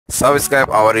Subscribe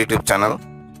our YouTube channel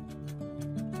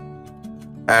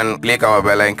and click our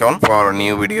bell icon for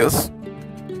new videos.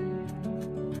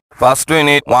 First we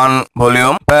need one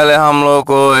volume. पहले हम लोग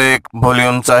को एक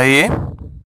volume चाहिए.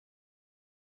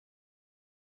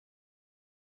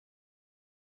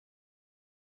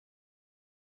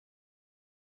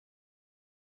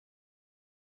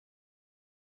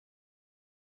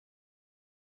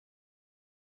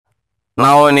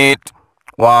 Now we need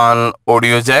one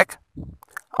audio jack.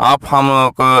 अब हम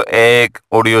लोग को एक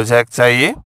ऑडियो जैक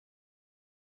चाहिए.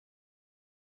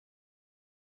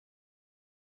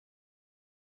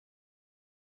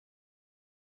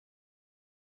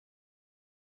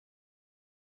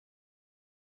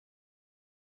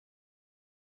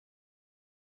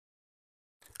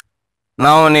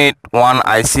 Now we need one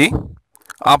IC.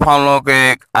 अब हम लोग को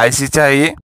एक IC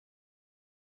चाहिए.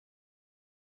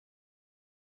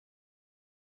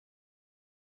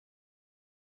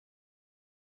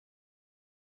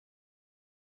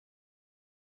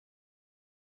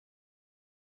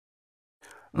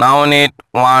 Now we need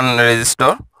one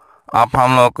resistor. अब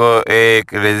हम लोग को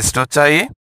एक resistor चाहिए.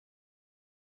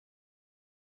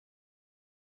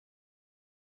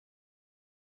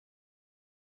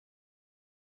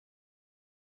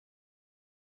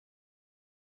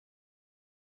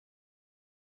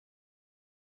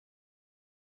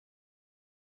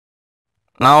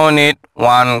 Now we need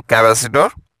one capacitor.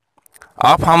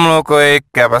 अब हम लोग को एक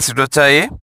कैपेसिटर चाहिए.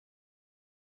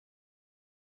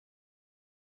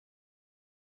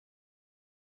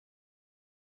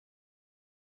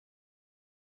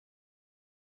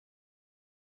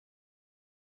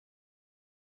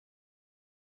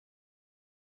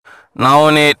 Now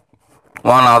we need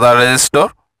one other resistor.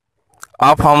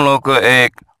 अब हम लोग को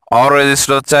एक और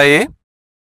रेजिस्टर चाहिए.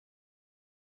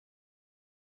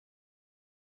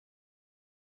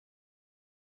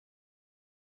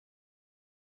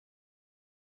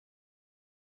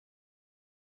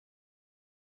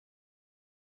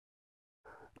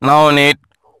 Now we need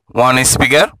one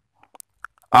speaker.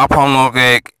 अब हम लोग को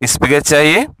एक स्पीकर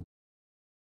चाहिए.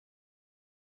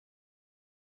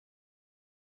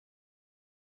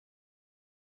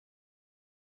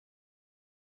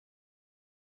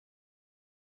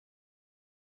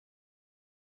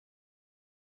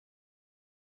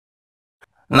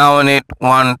 Now we need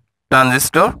one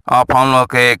transistor. अब हम लोग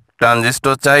को एक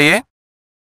ट्रांजिस्टर चाहिए.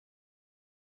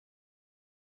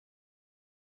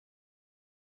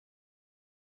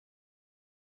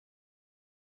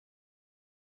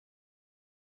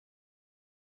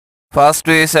 First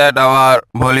we set our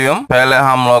volume. पहले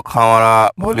हम लोग हमारा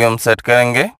वॉल्यूम सेट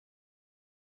करेंगे.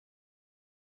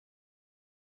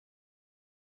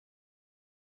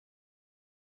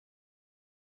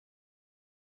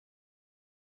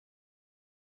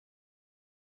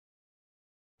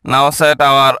 Now set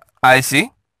our IC.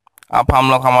 अब हम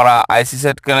लोग हमारा IC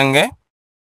सेट करेंगे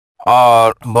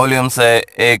और वॉल्यूम से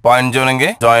एक पॉइंट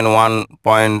जोड़ेंगे. Join one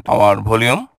point our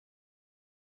volume.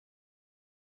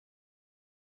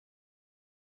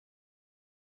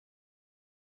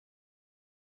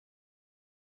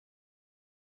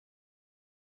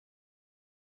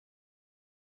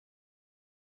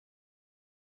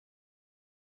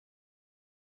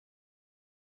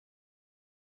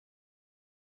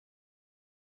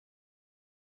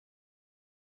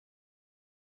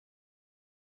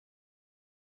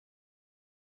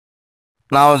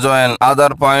 Now join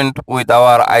other point with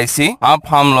our IC. अब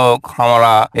हम लोग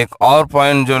हमारा एक और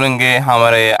पॉइंट जोड़ेंगे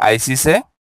हमारे IC से.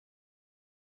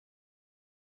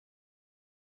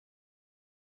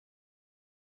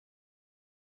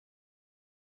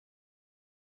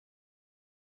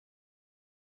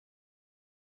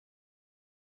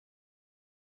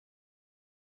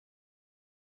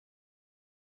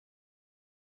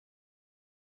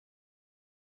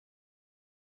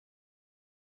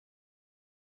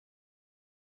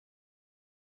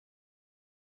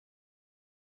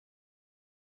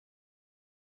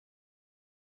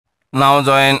 Now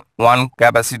join one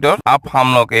capacitor. अब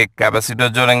हम लोग एक कैपेसिटर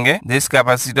जोड़ेंगे. This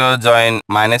capacitor join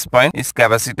minus point. इस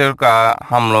कैपेसिटर का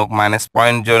हम लोग माइनस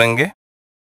पॉइंट जोड़ेंगे.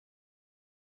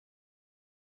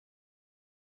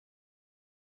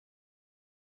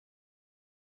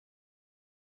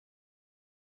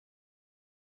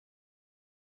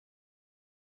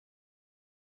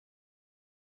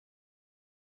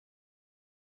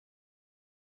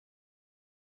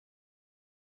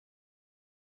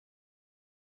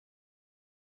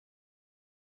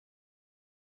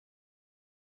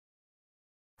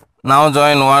 Now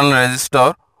join one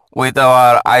resistor with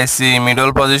our IC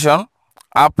middle position.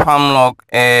 अब हम लोग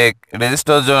एक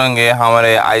रेजिस्टर जोड़ेंगे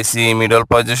हमारे IC मिडल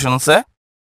पोजीशन से.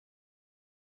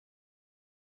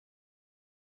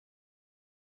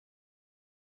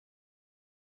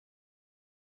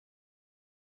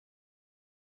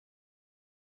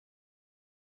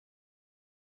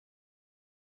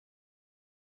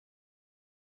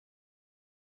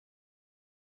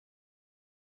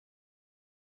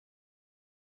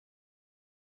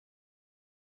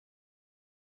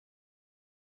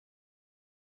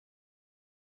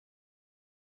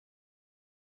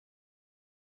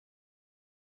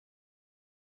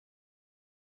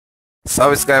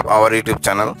 subscribe our YouTube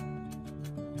channel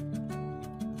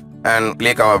and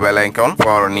click our bell icon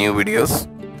for new videos.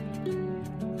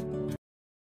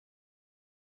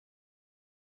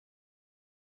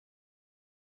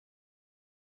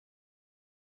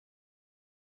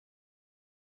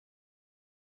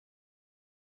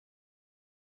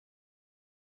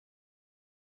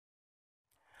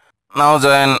 Now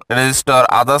join register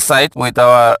other side with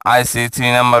our IC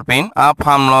 3 number pin. अब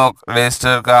हम लोग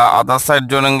रजिस्टर का अदर साइड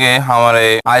जोड़ेंगे हमारे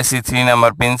IC 3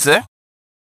 नंबर पिन से.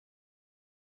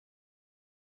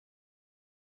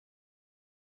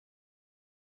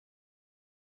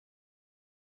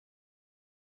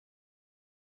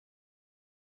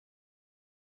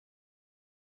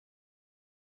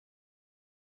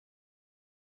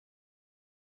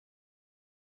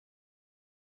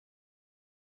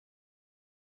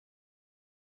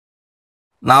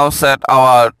 Now set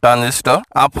our transistor.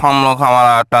 अब हम लोग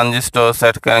हमारा ट्रांजिस्टर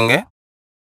सेट करेंगे.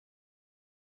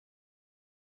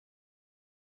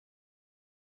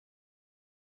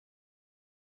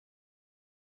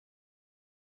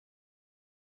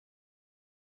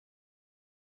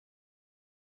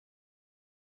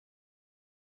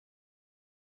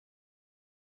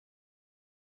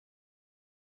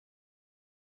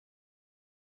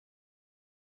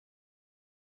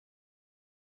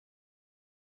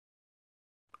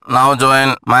 Now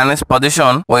join minus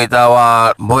position with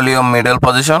our volume middle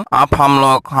position. अब हम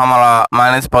लोग हमारा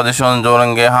माइनस पोजीशन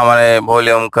जोड़ेंगे हमारे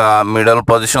वॉल्यूम का मिडल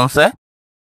पोजीशन से.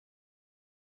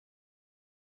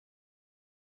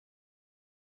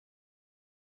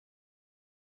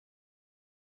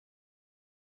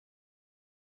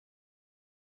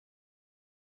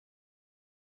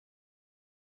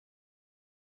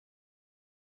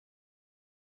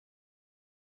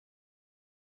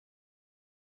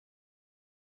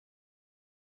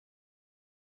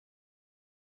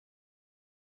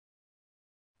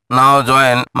 Now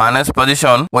join minus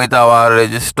position with our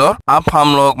resistor. अब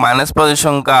हम लोग माइनस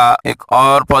पोजीशन का एक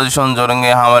और पोजीशन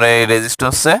जोड़ेंगे हमारे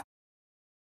रेजिस्टर से.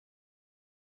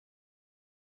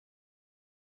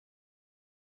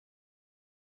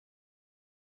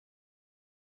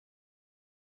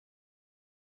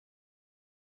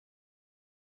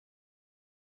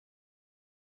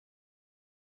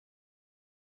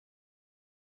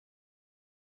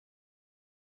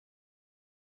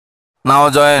 Now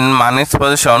join minus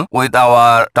position with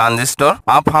our transistor.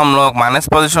 अब हम लोग माइनस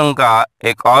पोजीशन का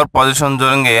एक और पोजीशन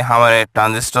जोड़ेंगे हमारे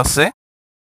ट्रांजिस्टर से.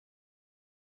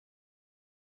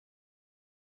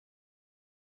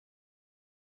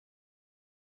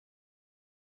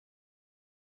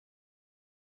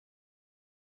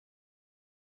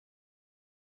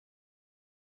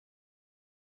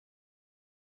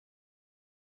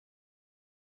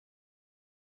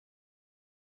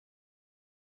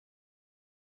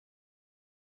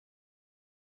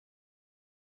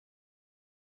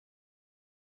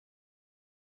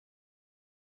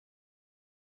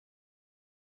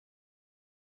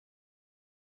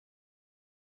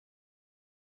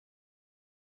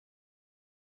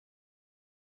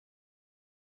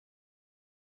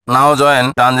 Now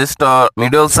join transistor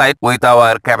middle side with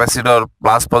our capacitor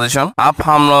plus position. अब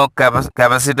हम लोग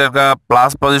कैपेसिटर का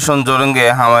प्लस पोजीशन जोड़ेंगे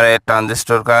हमारे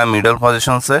ट्रांजिस्टर का मिडल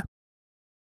पोजीशन से.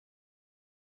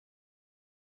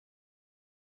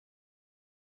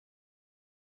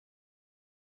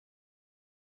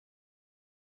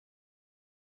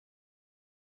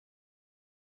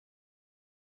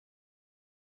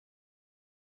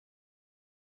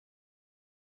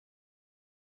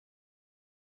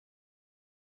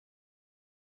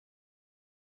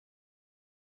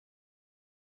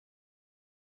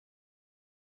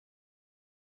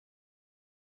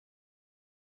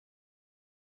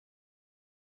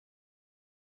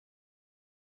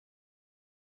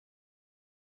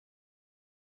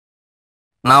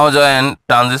 Now join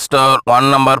transistor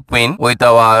 1 number pin with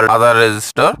our other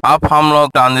resistor. अब हम लोग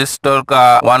ट्रांजिस्टर का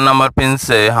 1 नंबर पिन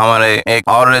से हमारे एक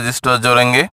और रेजिस्टर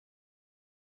जोड़ेंगे.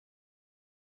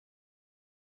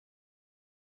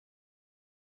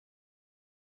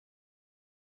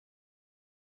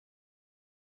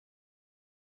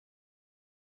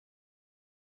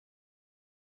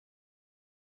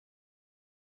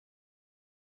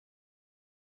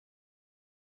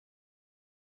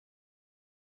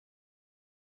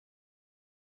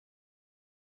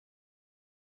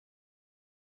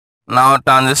 Now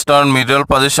transistor middle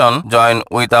position join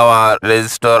with our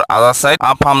resistor other side.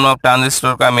 अब हम लोग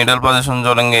ट्रांजिस्टर का मिडल पोजीशन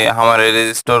जोड़ेंगे हमारे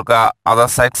रेजिस्टर का अदर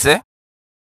साइड से.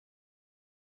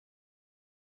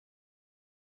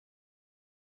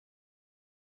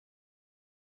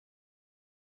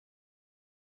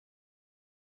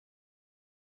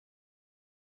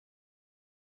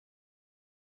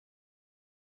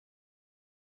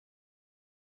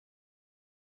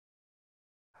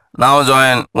 Now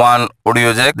join one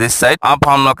audio Jack this side. अब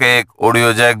हम लोग एक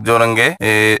ऑडियो जैक जोड़ेंगे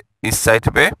इस साइड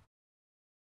पे।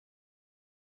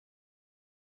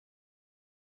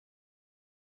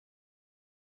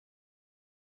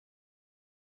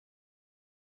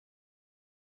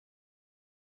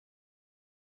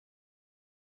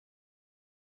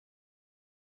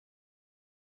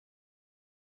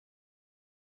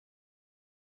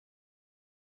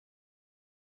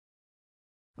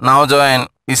 Now join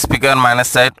speaker minus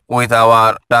side with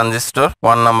our transistor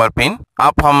 1 number pin.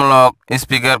 अब हम लोग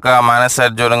स्पीकर का माइनस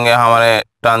साइड जोड़ेंगे हमारे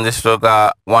ट्रांजिस्टर का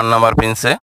 1 नंबर पिन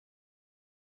से।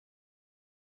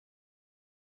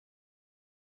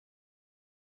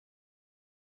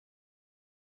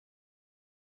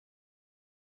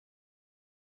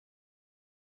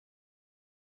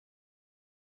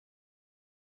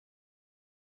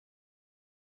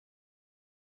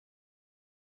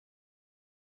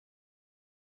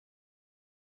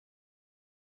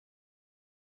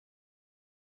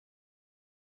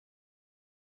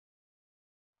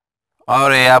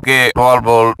 और ये आपके 12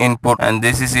 volt input and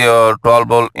this is your 12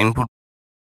 volt input.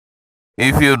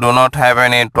 If you do not have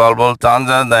any 12 volt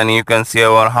charger, then you can see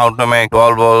our how to make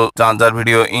 12 volt charger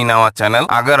video in our channel।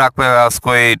 अगर आपके पास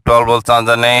कोई 12 volt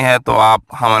charger नहीं है तो आप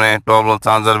हमारे 12 volt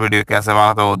charger video कैसे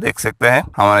बनाते हो वो देख सकते हैं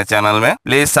हमारे चैनल में।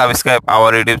 Please subscribe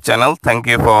our YouTube channel. Thank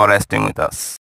you for resting with us.